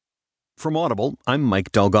From Audible, I'm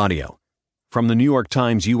Mike Delgadio. From the New York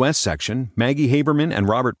Times U.S. section, Maggie Haberman and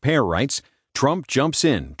Robert Pear writes, Trump jumps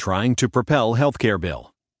in, trying to propel healthcare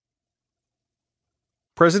bill.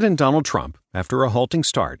 President Donald Trump, after a halting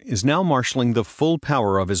start, is now marshaling the full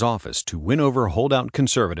power of his office to win over holdout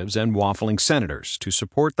conservatives and waffling senators to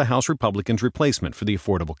support the House Republicans' replacement for the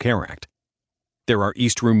Affordable Care Act. There are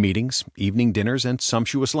East Room meetings, evening dinners, and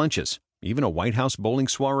sumptuous lunches, even a White House bowling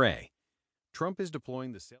soiree. Trump is deploying the